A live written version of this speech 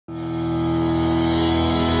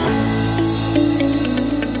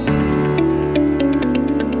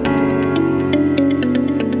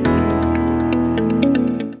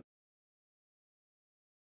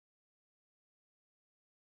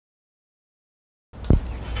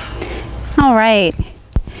All right.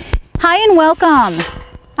 Hi and welcome.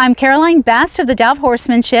 I'm Caroline Best of the Dove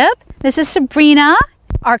Horsemanship. This is Sabrina,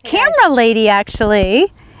 our camera lady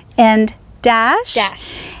actually, and Dash.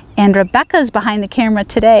 And Rebecca's behind the camera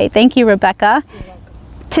today. Thank you, Rebecca.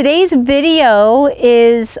 Today's video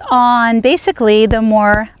is on basically the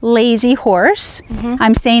more lazy horse.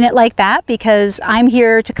 I'm saying it like that because I'm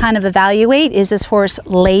here to kind of evaluate, is this horse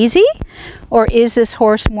lazy or is this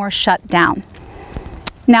horse more shut down?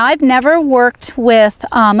 Now, I've never worked with,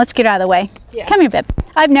 let's get out of the way. Come here, babe.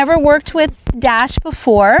 I've never worked with Dash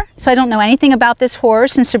before, so I don't know anything about this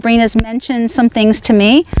horse, and Sabrina's mentioned some things to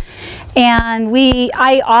me. And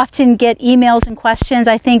I often get emails and questions.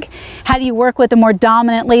 I think, how do you work with a more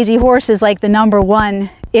dominant, lazy horse is like the #1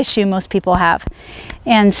 issue most people have.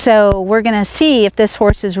 And so we're gonna see if this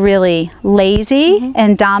horse is really lazy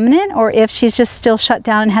and dominant, or if she's just still shut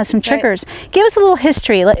down and has some triggers. Give us a little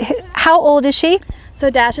history. How old is she? So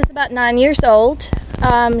Dash is about 9 years old.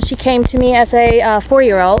 She came to me as a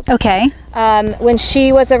 4-year-old. Okay. When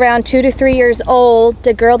she was around 2 to 3 years old,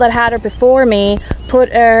 the girl that had her before me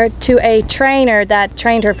put her to a trainer that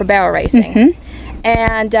trained her for barrel racing.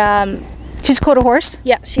 And she's a quarter horse?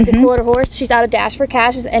 Yeah, she's a quarter horse. She's out of Dash for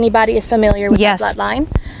Cash, if anybody is familiar with the bloodline.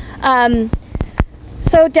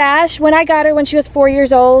 So Dash, when I got her when she was 4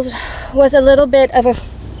 years old, was a little bit of a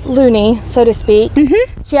loony, so to speak.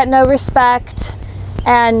 She had no respect,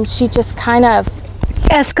 and she just kind of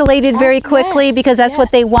escalated very quickly because that's what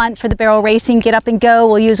they want for the barrel racing. Get up and go.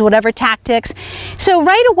 We'll use whatever tactics. So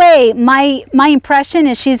right away, my impression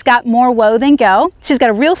is she's got more woe than go. She's got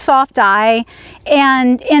a real soft eye,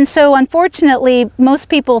 and so unfortunately, most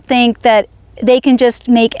people think that they can just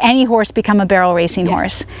make any horse become a barrel racing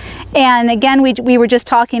horse. And again, we were just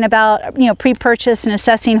talking about, you know, pre-purchase and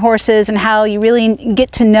assessing horses, and how you really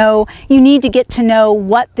get to know, you need to get to know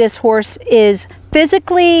what this horse is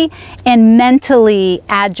physically and mentally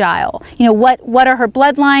agile. You know, what are her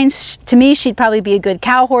bloodlines? To me, she'd probably be a good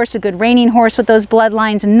cow horse, a good reining horse with those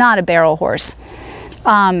bloodlines, and not a barrel horse.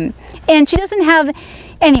 And she doesn't have,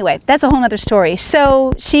 anyway, that's a whole nother story.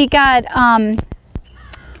 So she got,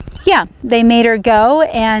 yeah, they made her go,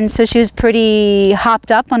 and so she was pretty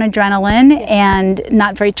hopped up on adrenaline and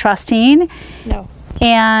not very trusting. No.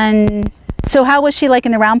 And so how was she like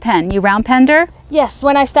in the round pen? You round penned her? Yes,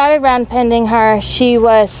 when I started round pending her, she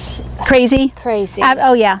was crazy. Crazy.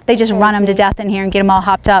 Oh yeah, they just run them to death in here and get them all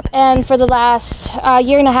hopped up. And for the last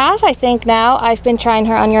year and a half, I think now, I've been trying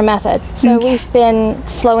her on your method. So we've been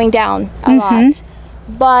slowing down a lot.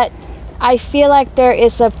 But I feel like there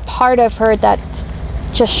is a part of her that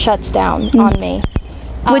just shuts down on me.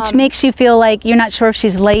 Which makes you feel like you're not sure if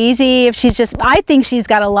she's lazy, if she's just, I think she's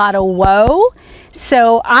got a lot of woe.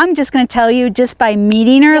 So I'm just going to tell you, just by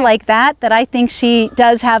meeting her like that I think she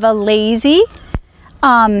does have a lazy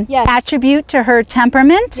attribute to her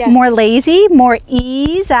temperament. More lazy, more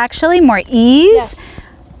ease, actually, more ease,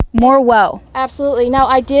 more woe. Absolutely.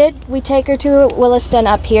 Now we take her to Williston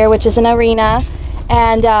up here, which is an arena,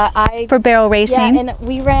 and for barrel racing. Yeah, and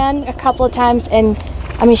we ran a couple of times, and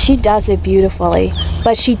I mean, she does it beautifully,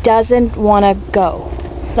 but she doesn't want to go.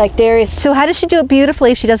 Like there is. So how does she do it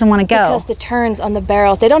beautifully if she doesn't want to go? Because the turns on the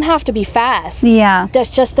barrels, they don't have to be fast. Yeah.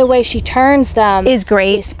 That's just the way she turns them. Is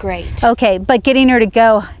great. Is great. Okay, but getting her to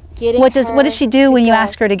go. What does she do when you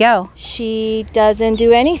ask her to go? She doesn't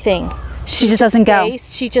do anything. She just doesn't go.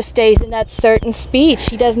 She just stays in that certain speed.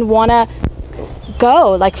 She doesn't want to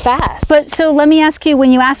go like fast. But so let me ask you,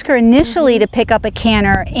 when you ask her initially to pick up a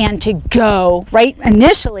canter and to go, right?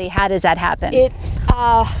 Initially, how does that happen? It's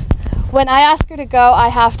when I ask her to go, I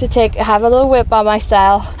have to have a little whip by my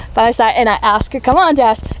side, and I ask her, come on,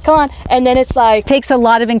 Dash, come on. And then it's like, takes a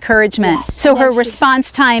lot of encouragement. So her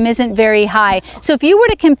response time isn't very high. So if you were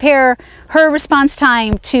to compare her response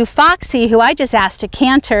time to Foxy, who I just asked to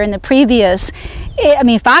canter in the previous, I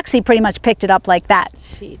mean, Foxy pretty much picked it up like that.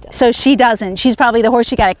 So she doesn't. She's probably the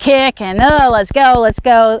horse you got to kick and, oh, let's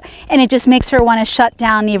go. And it just makes her want to shut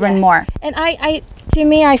down even more. And to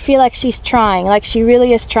me, I feel like she's trying, like she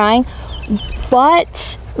really is trying.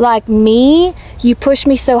 But like me, you push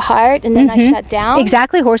me so hard and then I shut down.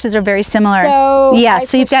 Exactly. Horses are very similar. So yeah,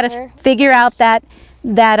 so you've got to figure out that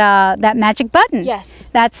magic button. Yes.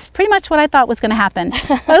 That's pretty much what I thought was going to happen.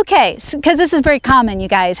 Okay, because this is very common, you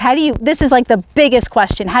guys. This is like the biggest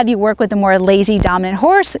question. How do you work with a more lazy, dominant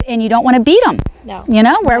horse and you don't want to beat them? No. You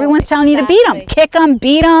know, where everyone's telling you to beat them. Kick them,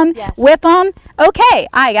 beat them, whip them. Okay,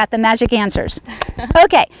 I got the magic answers.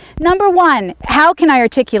 Okay, #1, how can I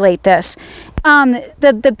articulate this?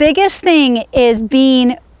 The biggest thing is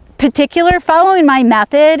being particular, following my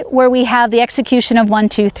method where we have the execution of 1,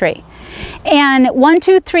 2, 3. And 1,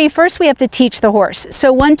 2, 3, first we have to teach the horse.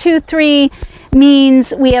 So 1, 2, 3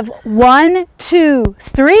 means we have 1, 2,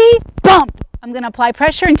 3, bump. I'm going to apply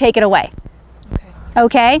pressure and take it away.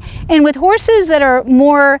 Okay? And with horses that are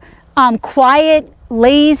more quiet,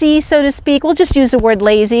 lazy, so to speak, we'll just use the word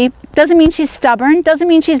lazy. Doesn't mean she's stubborn, doesn't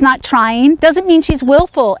mean she's not trying, doesn't mean she's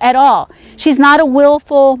willful at all. She's not a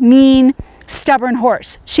willful, mean, stubborn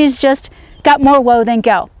horse. She's just got more woe than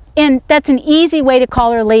go. And that's an easy way to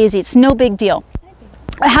call her lazy. It's no big deal.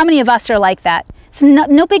 How many of us are like that? It's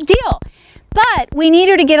no big deal. But we need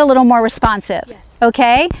her to get a little more responsive. Yes.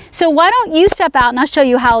 Okay? So why don't you step out and I'll show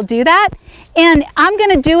you how I'll do that. And I'm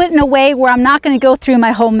going to do it in a way where I'm not going to go through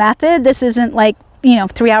my whole method. This isn't like, you know,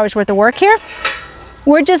 3 hours worth of work here.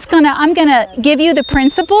 We're just going to, I'm going to give you the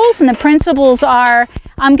principles, and the principles are,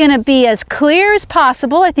 I'm going to be as clear as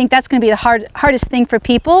possible. I think that's going to be the hardest thing for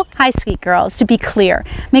people. Hi, sweet girls, to be clear.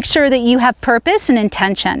 Make sure that you have purpose and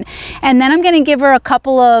intention. And then I'm going to give her a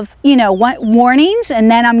couple of, you know, warnings, and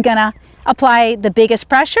then I'm going to apply the biggest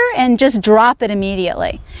pressure and just drop it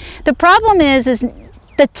immediately. The problem is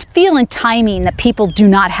the feel and timing that people do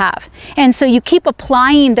not have. And so you keep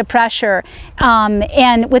applying the pressure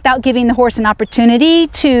and without giving the horse an opportunity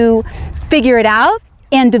to figure it out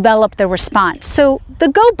and develop the response. So the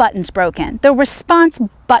go button's broken, the response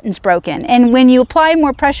button's broken. And when you apply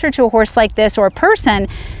more pressure to a horse like this or a person,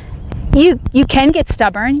 you can get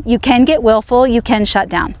stubborn, you can get willful, you can shut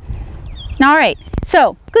down. All right,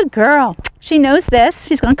 so good girl. She knows this.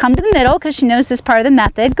 She's going to come to the middle because she knows this part of the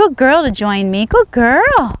method. Good girl to join me. Good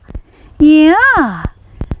girl. Yeah.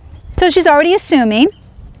 So she's already assuming.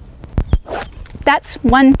 That's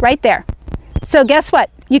one right there. So guess what?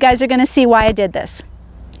 You guys are going to see why I did this.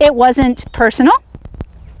 It wasn't personal.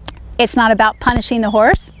 It's not about punishing the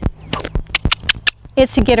horse.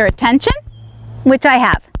 It's to get her attention, which I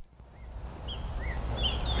have.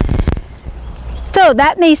 So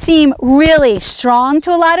that may seem really strong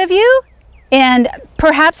to a lot of you, and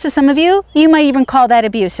perhaps to some of you, you might even call that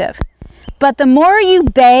abusive. But the more you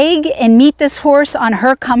beg and meet this horse on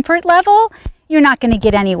her comfort level, you're not going to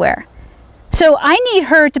get anywhere. So I need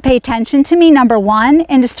her to pay attention to me, number 1,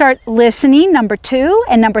 and to start listening, number 2,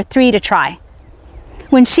 and number 3, to try.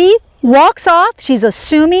 When she walks off, she's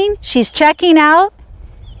assuming, she's checking out.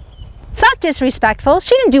 It's not disrespectful.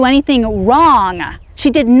 She didn't do anything wrong.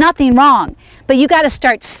 She did nothing wrong. But you got to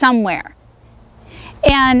start somewhere.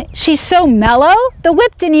 And she's so mellow, the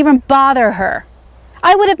whip didn't even bother her.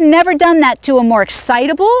 I would have never done that to a more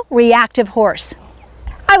excitable, reactive horse.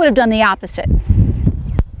 I would have done the opposite.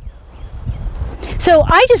 So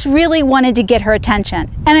I just really wanted to get her attention.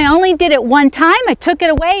 And I only did it one time. I took it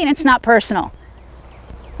away, and it's not personal.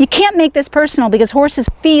 You can't make this personal because horses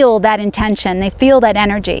feel that intention. They feel that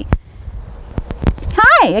energy.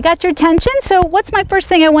 Hi, I got your attention. So what's my first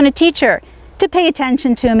thing I want to teach her? To pay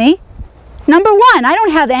attention to me. Number 1, I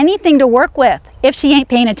don't have anything to work with if she ain't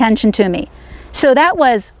paying attention to me. So that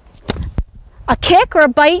was a kick or a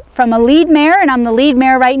bite from a lead mare, and I'm the lead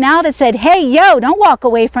mare right now, that said, hey, yo, don't walk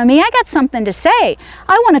away from me. I got something to say.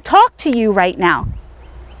 I want to talk to you right now.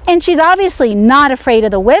 And she's obviously not afraid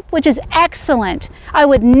of the whip, which is excellent. I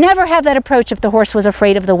would never have that approach if the horse was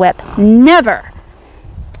afraid of the whip. Never.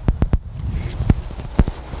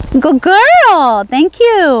 Good girl. Thank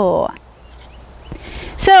you.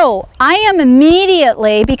 So I am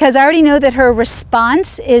immediately, because I already know that her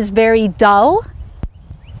response is very dull,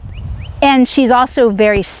 and she's also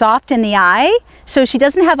very soft in the eye, so she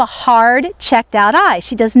doesn't have a hard, checked out eye.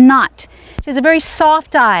 She does not. She has a very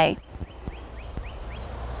soft eye.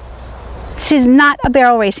 She's not a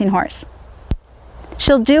barrel racing horse.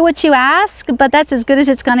 She'll do what you ask, but that's as good as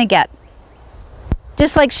it's going to get.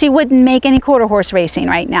 Just like she wouldn't make any quarter horse racing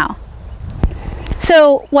right now.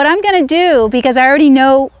 So what I'm going to do, because I already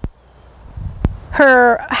know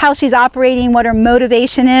her, how she's operating, what her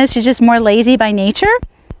motivation is, she's just more lazy by nature,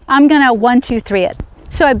 I'm going to 1, 2, 3 it.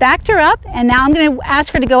 So I backed her up, and now I'm going to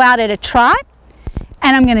ask her to go out at a trot,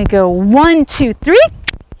 and I'm going to go 1, 2, 3.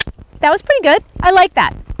 That was pretty good. I like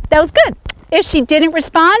that. That was good. If she didn't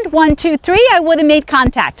respond, 1, 2, 3, I would have made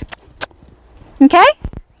contact. Okay?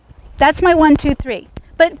 That's my 1, 2, 3.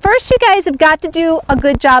 But first, you guys have got to do a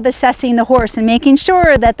good job assessing the horse and making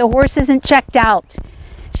sure that the horse isn't checked out.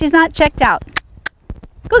 She's not checked out.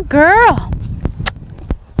 Good girl.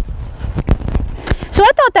 So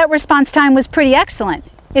I thought that response time was pretty excellent.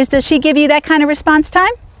 Does she give you that kind of response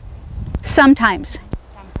time? Sometimes.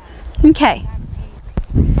 Okay.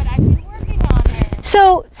 But I've been working on it.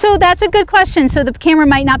 So that's a good question. So the camera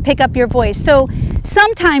might not pick up your voice. So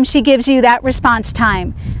sometimes she gives you that response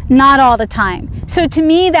time, not all the time. So to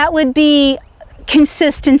me, that would be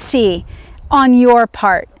consistency on your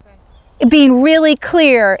part. being really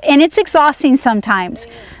clear, and it's exhausting sometimes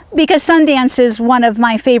because Sundance is one of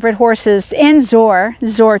my favorite horses, and Zor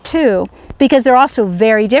too, because they're also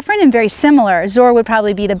very different and very similar. Zor would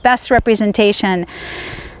probably be the best representation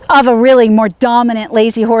of a really more dominant,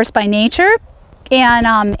 lazy horse by nature,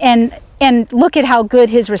 and look at how good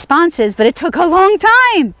his response is, but it took a long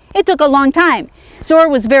time. It took a long time. Zor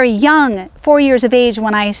was very young, 4 years of age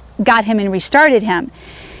when I got him and restarted him.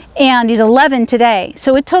 And he's 11 today.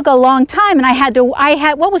 So it took a long time,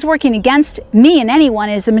 and what was working against me and anyone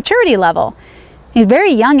is the maturity level. He's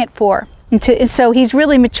very young at 4. And so he's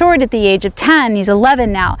really matured at the age of 10. He's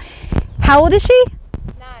 11 now. How old is she?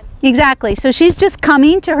 9. Exactly. So she's just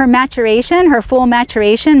coming to her maturation, her full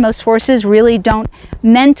maturation. Most horses really don't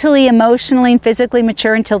mentally, emotionally, and physically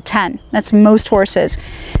mature until 10. That's most horses.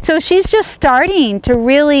 So she's just starting to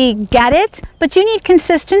really get it, but you need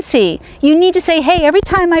consistency. You need to say, hey, every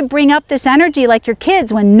time I bring up this energy like your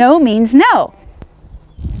kids, when no means no.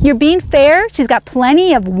 You're being fair. She's got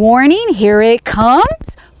plenty of warning. Here it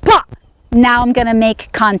comes. Pop. Now I'm going to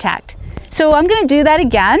make contact. So I'm going to do that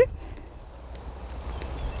again.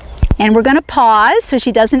 And we're going to pause so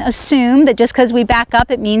she doesn't assume that just because we back up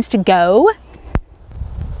it means to go.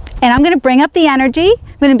 And I'm going to bring up the energy.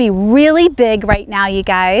 I'm going to be really big right now, you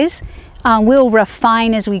guys. We'll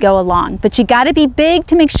refine as we go along. But you got to be big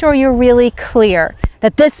to make sure you're really clear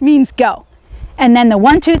that this means go. And then the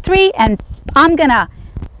 1, 2, 3, and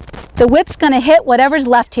the whip's going to hit whatever's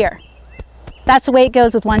left here. That's the way it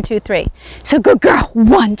goes with 1, 2, 3. So good girl.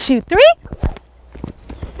 1, 2, 3.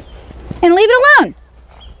 And leave it alone.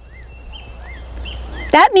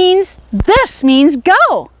 That means this means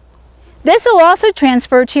go. This will also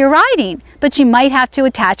transfer to your riding, but you might have to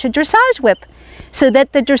attach a dressage whip so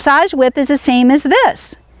that the dressage whip is the same as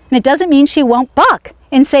this. And it doesn't mean she won't buck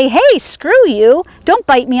and say, hey, screw you, don't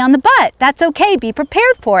bite me on the butt. That's okay, be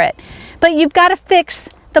prepared for it. But you've got to fix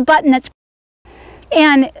the button that's...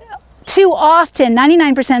 And too often,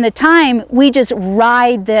 99% of the time, we just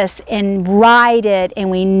ride this and ride it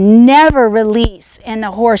and we never release and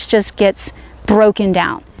the horse just gets broken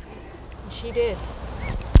down. She did.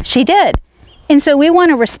 She did. And so we want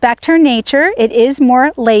to respect her nature. It is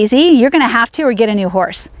more lazy. You're going to have to or get a new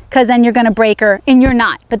horse because then you're going to break her, and you're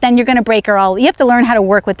not, but then you're going to break her all. You have to learn how to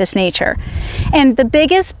work with this nature. And the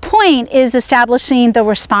biggest point is establishing the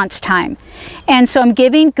response time. And so I'm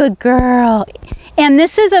giving good girl. And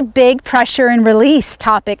this is a big pressure and release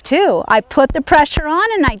topic too. I put the pressure on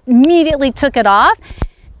and I immediately took it off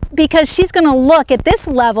because she's going to look at this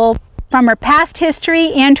level from her past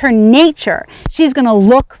history and her nature. She's going to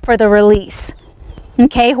look for the release.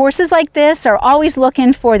 Okay, horses like this are always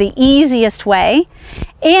looking for the easiest way,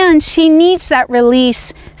 and she needs that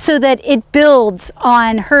release so that it builds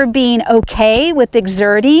on her being okay with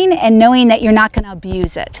exerting and knowing that you're not going to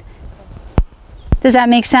abuse it. Does that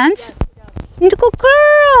make sense? Yes, good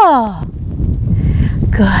girl.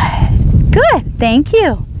 Good. Good. Thank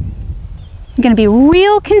you. I'm going to be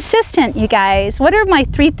real consistent, you guys. What are my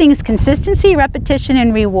 3 things? Consistency, repetition,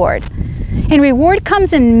 and reward. And reward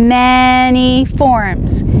comes in many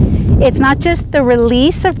forms. It's not just the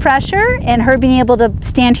release of pressure and her being able to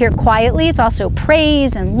stand here quietly. It's also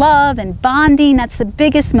praise and love and bonding. That's the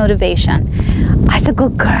biggest motivation. I said,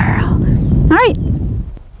 good girl. All right.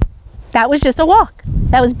 That was just a walk.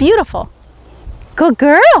 That was beautiful. Good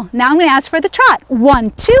girl. Now I'm going to ask for the trot.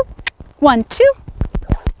 1, 2, 1, 2,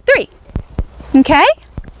 3. Okay?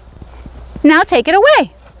 Now take it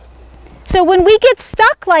away. So when we get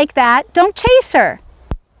stuck like that, don't chase her.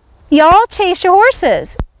 Y'all chase your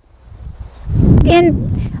horses.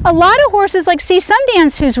 And a lot of horses, like see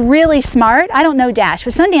Sundance, who's really smart. I don't know Dash,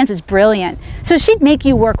 but Sundance is brilliant. So she'd make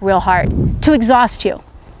you work real hard to exhaust you.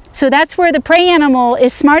 So that's where the prey animal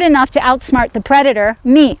is smart enough to outsmart the predator,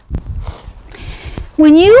 me.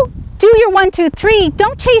 When you do your 1, 2, 3,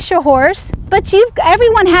 don't chase your horse, but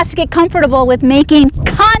everyone has to get comfortable with making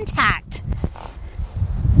contact.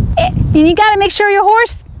 And you got to make sure your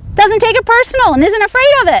horse doesn't take it personal and isn't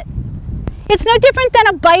afraid of it. It's no different than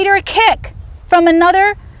a bite or a kick from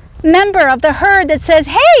another member of the herd that says,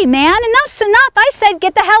 hey man, enough's enough. I said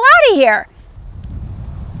get the hell out of here.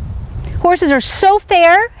 Horses are so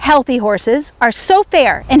fair, healthy horses are so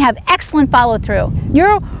fair and have excellent follow through.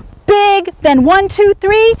 You're big, then 1, 2,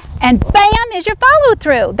 3, and bam is your follow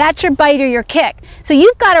through. That's your bite or your kick. So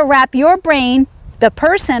you've got to wrap your brain, the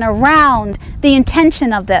person, around the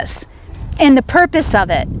intention of this and the purpose of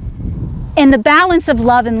it and the balance of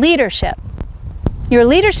love and leadership. Your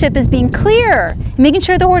leadership is being clear, making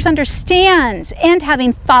sure the horse understands and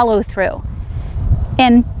having follow through.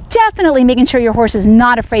 And definitely making sure your horse is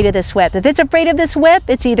not afraid of this whip. If it's afraid of this whip,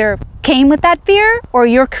 it's either came with that fear or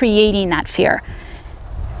you're creating that fear.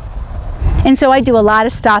 And so I do a lot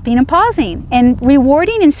of stopping and pausing and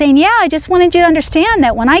rewarding and saying, yeah, I just wanted you to understand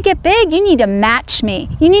that when I get big, you need to match me.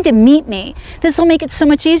 You need to meet me. This will make it so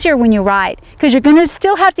much easier when you ride, because you're going to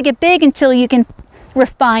still have to get big until you can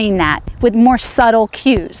refine that with more subtle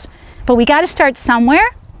cues. But we got to start somewhere,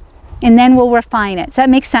 and then we'll refine it. Does that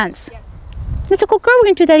make sense? Yes. That's a good girl. We're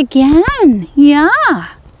going to do that again.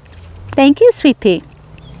 Yeah. Thank you, sweet pea.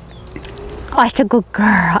 Oh, that's a good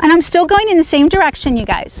girl. And I'm still going in the same direction, you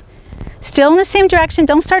guys. Still in the same direction.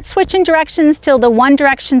 Don't start switching directions till the one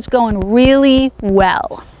direction's going really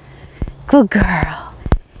well. Good girl.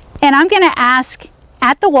 And I'm going to ask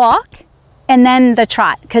at the walk and then the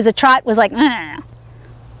trot, because the trot was like, and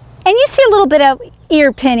you see a little bit of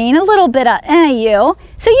ear pinning, a little bit of you.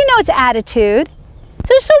 So you know it's attitude.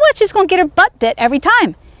 So what? She's going to get her butt bit every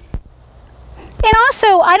time. And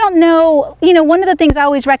also, I don't know, one of the things I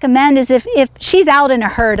always recommend is if she's out in a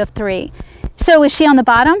herd of 3. So is she on the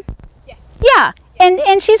bottom? Yeah,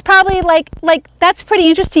 and she's probably like that's pretty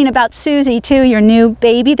interesting about Susie too, your new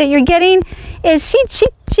baby that you're getting, is she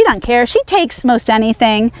doesn't care. She takes most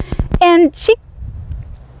anything, and so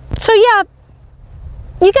yeah,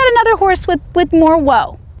 you got another horse with more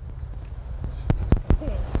woe.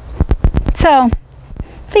 So,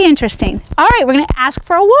 be interesting. All right, we're gonna ask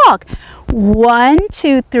for a walk. 1,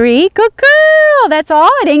 2, 3, good girl. That's all.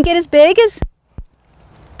 I didn't get as big as,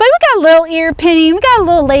 but we got a little ear pinning. We got a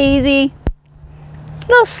little lazy. A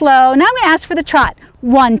little slow. Now I'm going to ask for the trot.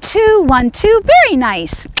 1, 2, 1, 2. Very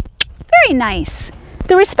nice. Very nice.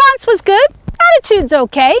 The response was good. Attitude's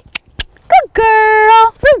okay. Good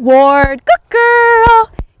girl. Reward. Good girl.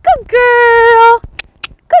 Good girl.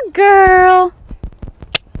 Good girl.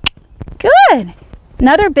 Good.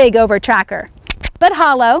 Another big over tracker, but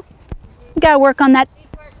hollow. You got to work on that.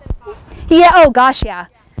 Yeah. Oh gosh, yeah.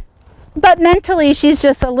 But mentally, she's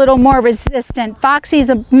just a little more resistant. Foxy's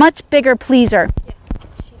a much bigger pleaser.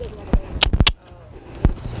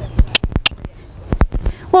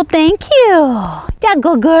 Well, thank you. Yeah,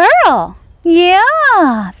 good girl.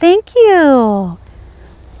 Yeah, thank you.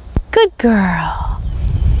 Good girl.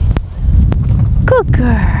 Good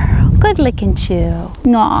girl. Good lick and chew.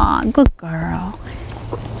 Aw, good girl.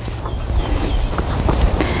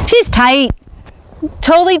 She's tight.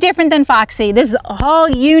 Totally different than Foxy. This is all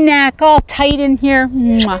U-neck, all tight in here.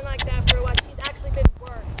 She's been like that for a while. She's actually been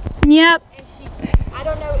worse. Yep. And she's, I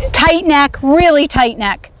don't know. Tight neck, really tight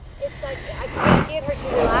neck. It's like, I can't get her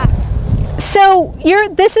to relax. So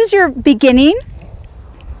this is your beginning.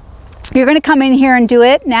 You're going to come in here and do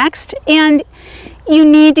it next. And you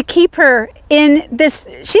need to keep her in this.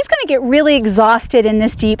 She's going to get really exhausted in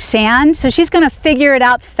this deep sand. So she's going to figure it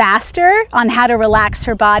out faster on how to relax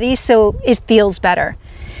her body so it feels better.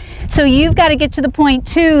 So you've got to get to the point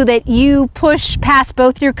too that you push past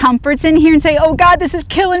both your comforts in here and say, oh God, this is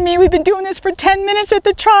killing me. We've been doing this for 10 minutes at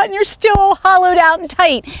the trot and you're still all hollowed out and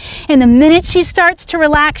tight. And the minute she starts to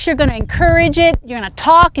relax, you're going to encourage it. You're going to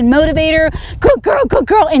talk and motivate her. Good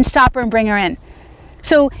girl, and stop her and bring her in.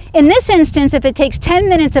 So in this instance, if it takes 10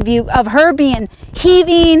 minutes of her being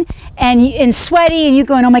heaving and sweaty and you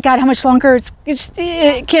going, oh my God, how much longer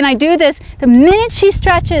can I do this? The minute she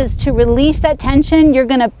stretches to release that tension, you're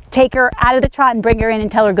going to take her out of the trot and bring her in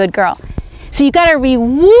and tell her good girl. So you got to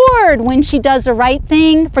reward when she does the right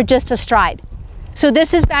thing for just a stride. So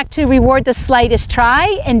this is back to reward the slightest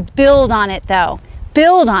try and build on it though.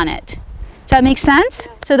 Build on it. Does that make sense?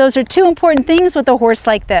 So those are 2 important things with a horse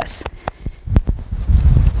like this.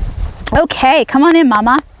 Okay, come on in,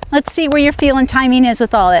 Mama. Let's see where your feel and timing is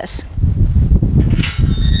with all this.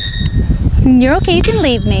 You're okay, you can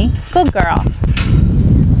leave me. Good girl.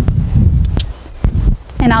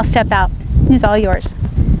 And I'll step out. It's all yours.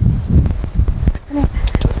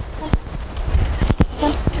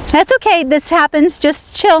 That's okay, this happens.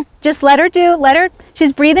 Just chill. Just let her do,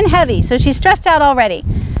 she's breathing heavy, so she's stressed out already.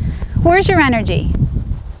 Where's your energy?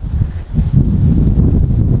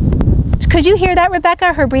 Could you hear that,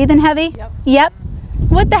 Rebecca? Her breathing heavy? Yep. Yep.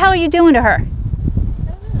 What the hell are you doing to her? I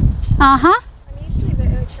don't know. Uh-huh. I'm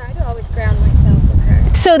usually, I try to always ground myself with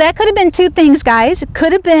her. So that could have been 2 things, guys. It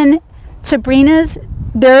could have been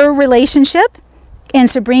their relationship and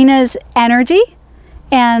Sabrina's energy,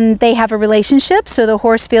 and they have a relationship, so the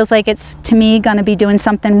horse feels like it's, to me, going to be doing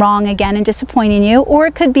something wrong again and disappointing you. Or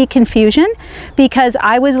it could be confusion because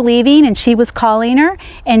I was leaving and she was calling her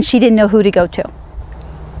and she didn't know who to go to.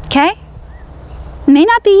 Okay? May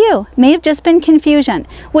not be you. May have just been confusion,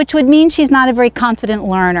 which would mean she's not a very confident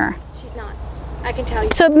learner. She's not. I can tell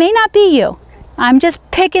you. So it may not be you. Okay. I'm just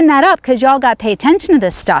picking that up because y'all got to pay attention to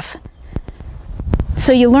this stuff.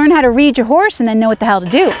 So you learn how to read your horse and then know what the hell to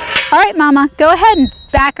do. All right, Mama, go ahead and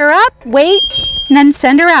back her up, wait, and then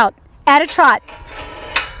send her out at a trot.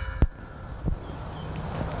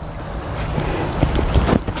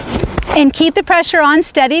 And keep the pressure on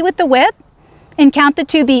steady with the whip and count the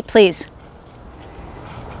 2 beat, please.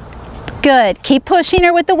 Good. Keep pushing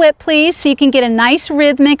her with the whip, please, so you can get a nice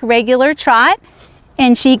rhythmic, regular trot,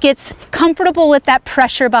 and she gets comfortable with that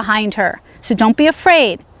pressure behind her. So don't be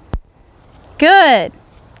afraid. Good.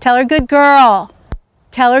 Tell her good girl.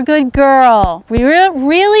 Tell her good girl. We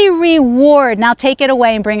really reward. Now take it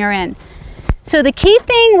away and bring her in. So the key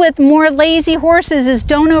thing with more lazy horses is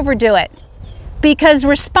don't overdo it, because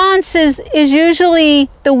response is usually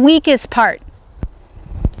the weakest part.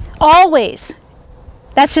 Always.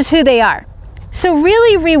 That's just who they are. So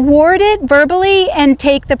really reward it verbally and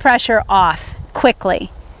take the pressure off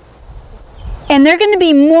quickly. And they're going to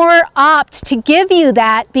be more apt to give you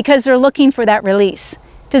that because they're looking for that release.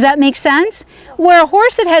 Does that make sense? Where a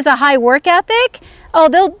horse that has a high work ethic, oh,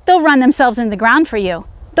 they'll run themselves in the ground for you.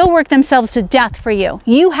 They'll work themselves to death for you.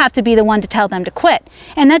 You have to be the one to tell them to quit.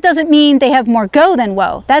 And that doesn't mean they have more go than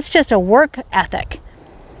woe. That's just a work ethic.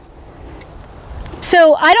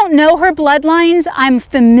 So I don't know her bloodlines. I'm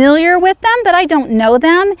familiar with them, but I don't know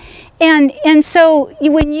them. And so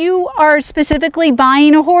when you are specifically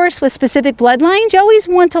buying a horse with specific bloodlines, you always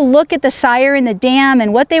want to look at the sire and the dam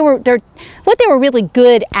and what they were really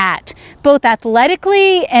good at, both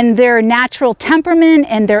athletically and their natural temperament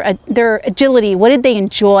and their agility. What did they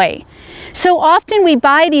enjoy? So often we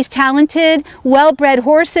buy these talented, well-bred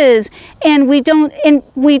horses and we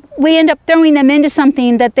end up throwing them into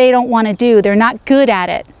something that they don't want to do. They're not good at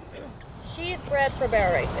it. She's bred for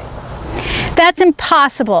barrel racing. That's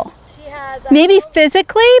impossible. She has maybe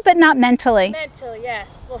physically, but not mentally. Mentally, yes.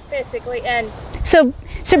 Well, physically and so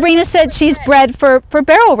Sabrina said she's bred for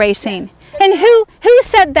barrel racing. Yeah. And who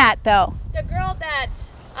said that though? The girl that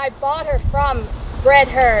I bought her from bred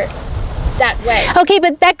her that way. Okay,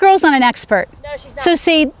 but that girl's not an expert. No, she's not. So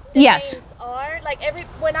see, yes. Names are like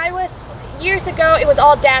when I was years ago, it was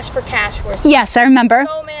all Dash for Cash horses. Yes, I remember.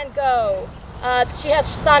 Go Man Go. She has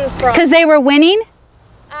son from. Because they were winning.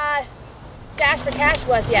 Dash for Cash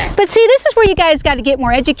was, yes. But see, this is where you guys got to get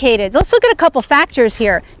more educated. Let's look at a couple factors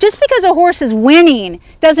here. Just because a horse is winning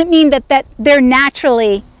doesn't mean that they're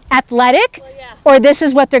naturally athletic, well, yeah, or this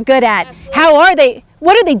is what they're good at. Absolutely. How are they?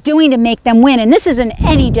 What are they doing to make them win? And this is in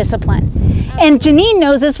any discipline. Absolutely. And Janine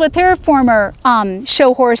knows this with her former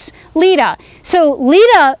show horse, Lita. So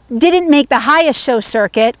Lita didn't make the highest show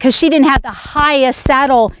circuit because she didn't have the highest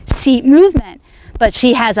saddle seat movement, but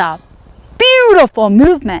she has a beautiful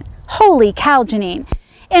movement. Holy cow, Janine.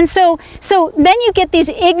 And so then you get these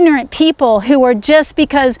ignorant people who are just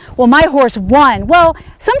because, well, my horse won. Well,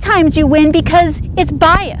 sometimes you win because it's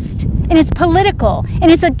biased and it's political and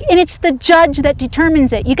it's the judge that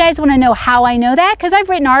determines it. You guys want to know how I know that? Because I've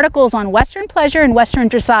written articles on Western pleasure and Western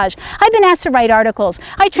dressage. I've been asked to write articles.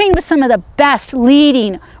 I trained with some of the best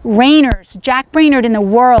leading reiners, Jack Brainerd in the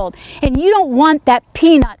world. And you don't want that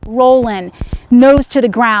peanut rolling nose to the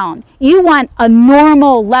ground. You want a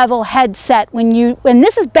normal level headset when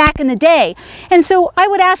this is back in the day. And so I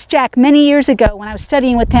would ask Jack many years ago when I was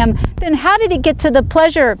studying with him, then how did it get to the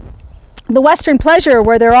pleasure, the Western pleasure,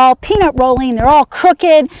 where they're all peanut rolling, they're all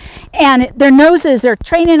crooked, and their noses, they're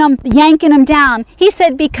training them, yanking them down? He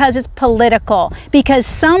said because it's political, because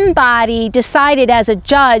somebody decided as a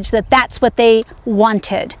judge that that's what they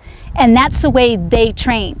wanted, and that's the way they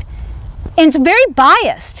trained. And it's very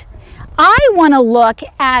biased. I want to look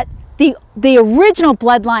at the original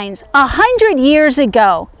bloodlines. 100 years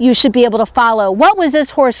ago, you should be able to follow. What was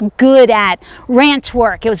this horse good at? Ranch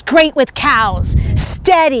work. It was great with cows,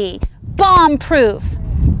 steady, bomb-proof.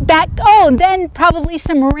 And then probably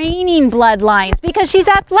some reining bloodlines because she's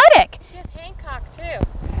athletic. She has Hancock too,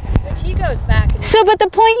 which he goes back. So, but the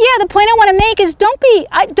point I want to make is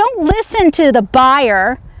don't listen to the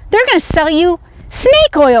buyer. They're going to sell you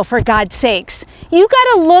snake oil, for God's sakes. You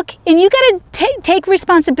got to look, and you got to take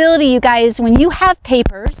responsibility, you guys, when you have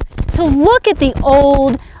papers, to look at the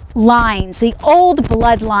old lines, the old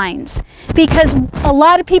bloodlines, because a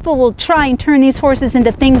lot of people will try and turn these horses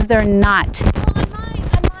into things they're not. Well, on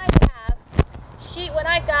my lab, when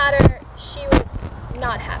I got her, she was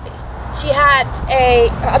not happy. She had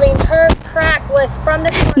her crack was from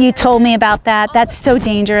the corner. You told me about that. That's so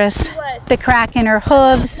dangerous. The crack in her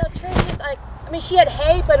hooves. She had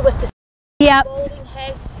hay, but it was just folding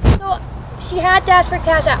hay. So she had Dash for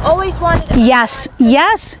Cash. I always wanted. Yes.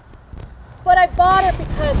 But I bought her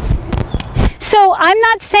because. So I'm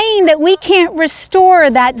not saying that we can't restore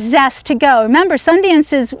that zest to go. Remember,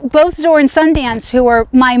 Sundance is both Zor and Sundance, who are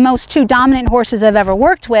my two dominant horses I've ever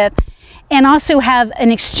worked with, and also have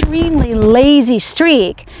an extremely lazy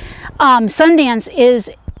streak. Sundance is,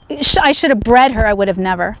 I should have bred her. I would have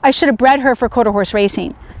never. I should have bred her for quarter horse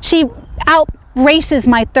racing. She out races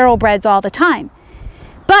my thoroughbreds all the time.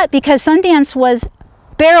 But because Sundance was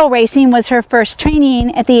barrel racing was her first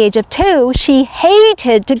training at the age of 2, she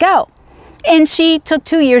hated to go. And she took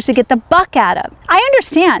 2 years to get the buck out of. I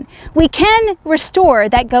understand. We can restore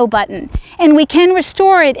that go button, and we can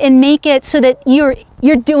restore it and make it so that you're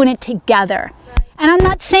doing it together. Right. And I'm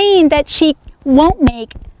not saying that she won't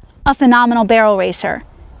make a phenomenal barrel racer.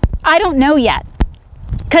 I don't know yet,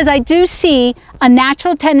 because I do see a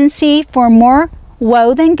natural tendency for more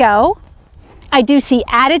woe than go. I do see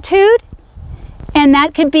attitude, and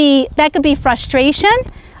that could be frustration.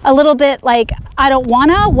 A little bit like, I don't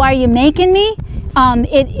wanna, why are you making me?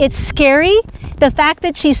 It's scary. The fact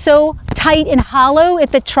that she's so tight and hollow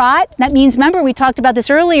at the trot, that means, remember we talked about this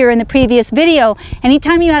earlier in the previous video,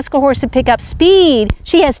 anytime you ask a horse to pick up speed,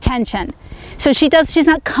 she has tension. So she's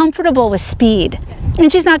not comfortable with speed.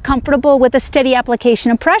 And she's not comfortable with a steady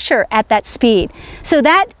application of pressure at that speed. So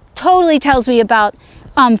that totally tells me about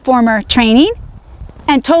former training.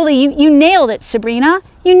 And totally, you nailed it, Sabrina.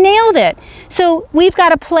 You nailed it. So we've got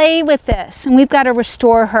to play with this, and we've got to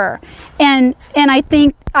restore her. And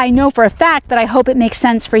I know for a fact, but I hope it makes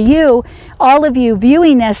sense for you, all of you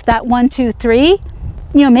viewing this, that 1, 2, 3,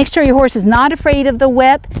 make sure your horse is not afraid of the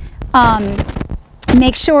whip.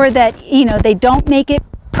 Make sure that, they don't make it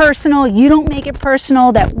personal. You don't make it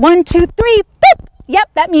personal. That 1, 2, 3, boop. Yep,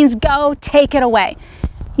 that means go, take it away.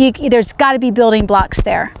 There's got to be building blocks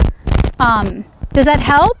there. Does that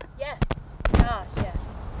help? Yes. Gosh, yes.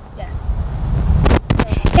 Yes.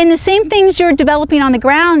 And the same things you're developing on the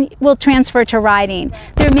ground will transfer to riding.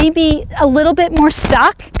 Right. There may be a little bit more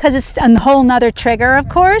stuck because it's a whole nother trigger, of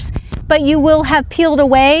course, but you will have peeled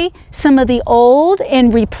away some of the old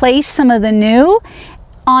and replaced some of the new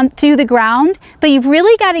through the ground. But you've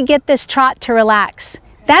really got to get this trot to relax.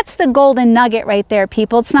 That's the golden nugget right there,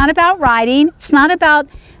 people. It's not about riding. It's not about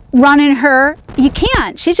running her. You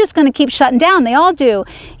can't. She's just going to keep shutting down. They all do.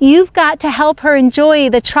 You've got to help her enjoy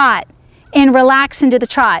the trot and relax into the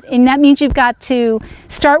trot. And that means you've got to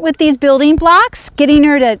start with these building blocks, getting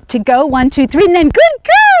her to go 1, 2, 3, and then good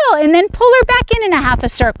girl, and then pull her back in a half a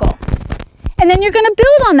circle. And then you're going to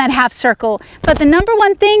build on that half circle. But the number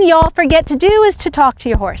one thing y'all forget to do is to talk to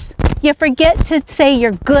your horse. You forget to say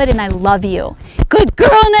you're good and I love you. Good girl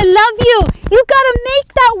and I love you. You've got to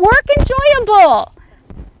make that work enjoyable.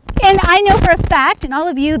 And I know for a fact, and all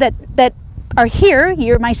of you that are here,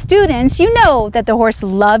 you're my students, you know that the horse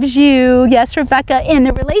loves you. Yes, Rebecca, in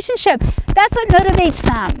the relationship. That's what motivates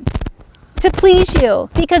them, to please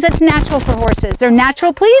you, because it's natural for horses. They're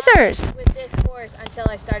natural pleasers. With this horse until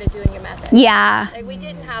I started doing your method. Yeah. Like, we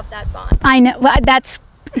didn't have that bond. I know. Well, that's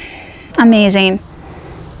amazing.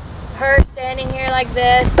 Her standing here like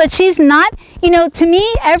this. But she's not, to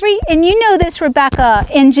me, and you know this, Rebecca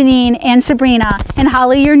and Janine and Sabrina and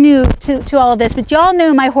Holly, you're new to all of this, but y'all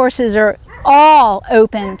know my horses are all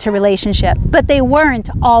open to relationship, but they weren't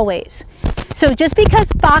always. So just because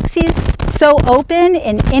Foxy's so open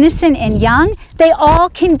and innocent and young, they all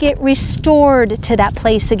can get restored to that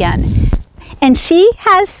place again. And she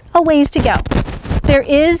has a ways to go. There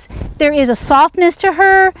is a softness to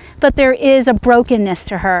her, but there is a brokenness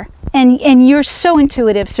to her. And you're so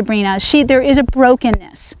intuitive, Sabrina. There is a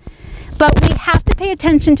brokenness. But we have to pay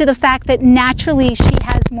attention to the fact that naturally she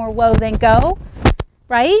has more woe than go,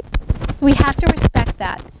 right? We have to respect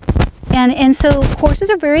that. And so horses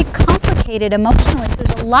are very complicated emotionally. So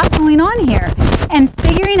there's a lot going on here. And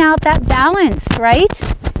figuring out that balance, right?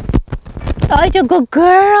 Oh, you're a good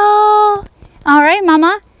girl. All right,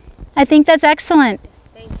 Mama. I think that's excellent.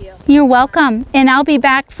 Thank you. You're welcome. And I'll be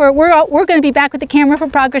back we're going to be back with the camera for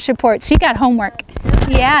progress reports. So you got homework.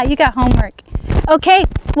 Yeah, you got homework. Okay.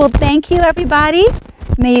 Well, thank you, everybody.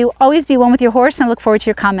 May you always be one with your horse, and I look forward to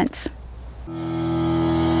your comments.